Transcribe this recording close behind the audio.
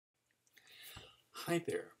Hi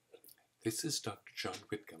there, this is Dr. John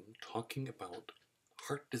Whitcomb talking about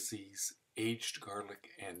heart disease, aged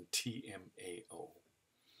garlic, and TMAO.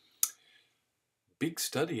 Big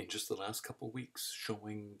study in just the last couple of weeks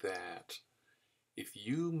showing that if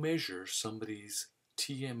you measure somebody's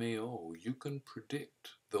TMAO, you can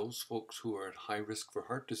predict those folks who are at high risk for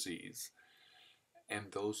heart disease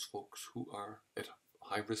and those folks who are at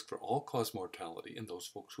high risk for all-cause mortality and those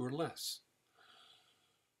folks who are less.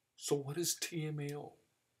 So what is TMAO?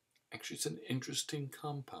 Actually, it's an interesting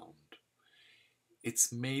compound.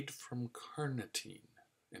 It's made from carnitine,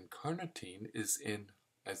 and carnitine is in,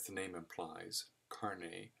 as the name implies,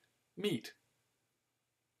 carne, meat.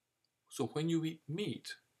 So when you eat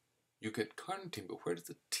meat, you get carnitine, but where does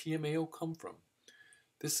the TMAO come from?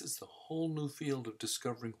 This is the whole new field of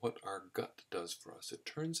discovering what our gut does for us. It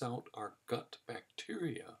turns out our gut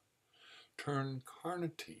bacteria turn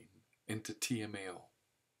carnitine into TMAO.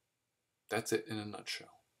 That's it in a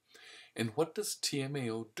nutshell. And what does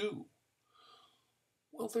TMAO do?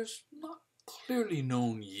 Well, there's not clearly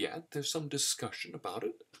known yet. There's some discussion about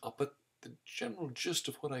it, but the general gist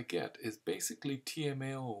of what I get is basically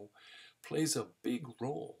TMAO plays a big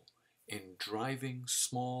role in driving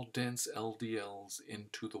small, dense LDLs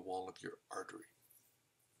into the wall of your artery.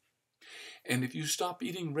 And if you stop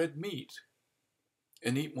eating red meat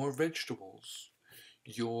and eat more vegetables,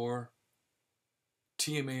 your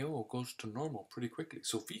TMAO goes to normal pretty quickly.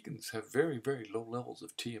 So vegans have very, very low levels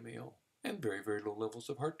of TMAO and very, very low levels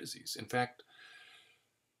of heart disease. In fact,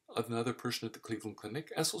 another person at the Cleveland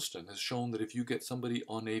Clinic, Esselstyn, has shown that if you get somebody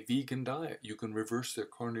on a vegan diet, you can reverse their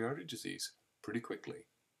coronary artery disease pretty quickly.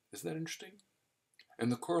 Isn't that interesting?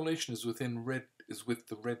 And the correlation is with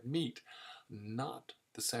the red meat, not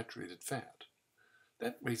the saturated fat.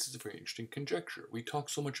 That raises a very interesting conjecture. We talk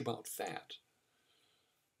so much about fat,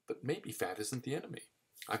 but maybe fat isn't the enemy.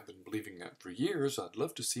 I've been believing that for years. I'd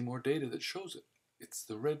love to see more data that shows it. It's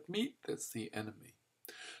the red meat that's the enemy.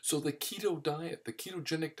 So the keto diet, the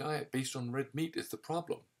ketogenic diet based on red meat is the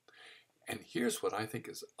problem. And here's what I think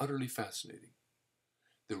is utterly fascinating.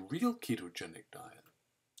 The real ketogenic diet,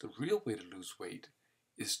 the real way to lose weight,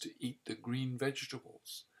 is to eat the green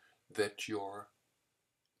vegetables that your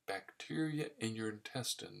bacteria in your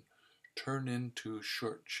intestine turn into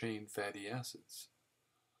short-chain fatty acids.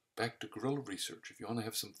 Back to gorilla research. If you want to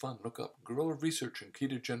have some fun, look up gorilla research and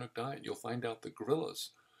ketogenic diet. You'll find out the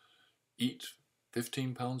gorillas eat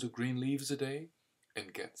 15 pounds of green leaves a day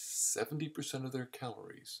and get 70% of their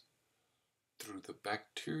calories through the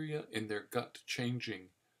bacteria in their gut changing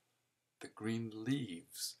the green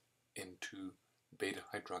leaves into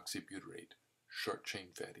beta-hydroxybutyrate, short-chain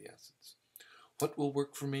fatty acids. What will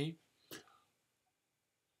work for me?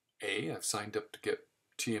 A, I've signed up to get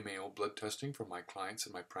TMAO blood testing for my clients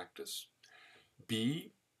in my practice.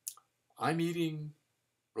 B, I'm eating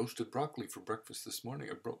roasted broccoli for breakfast this morning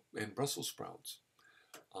and Brussels sprouts.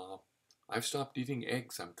 I've stopped eating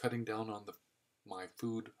eggs. I'm cutting down on my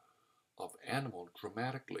food of animal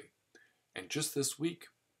dramatically. And just this week,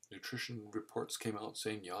 nutrition reports came out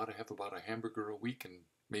saying you ought to have about a hamburger a week and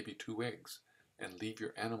maybe 2 eggs and leave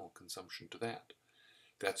your animal consumption to that.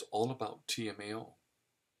 That's all about TMAO.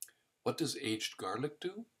 What does aged garlic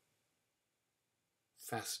do?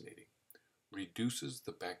 Fascinating. Reduces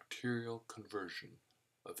the bacterial conversion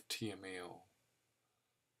of TMAO.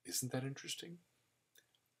 Isn't that interesting?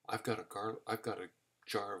 I've got a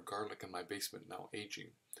jar of garlic in my basement now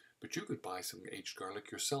aging, but you could buy some aged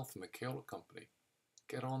garlic yourself from the Keto company.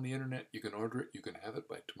 Get on the internet, you can order it, you can have it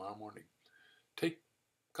by tomorrow morning. Take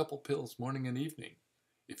a couple pills morning and evening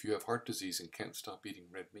if you have heart disease and can't stop eating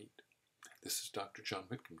red meat. This is Dr. John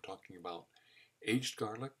Whitcomb talking about aged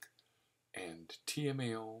garlic and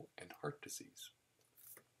TMAO and heart disease.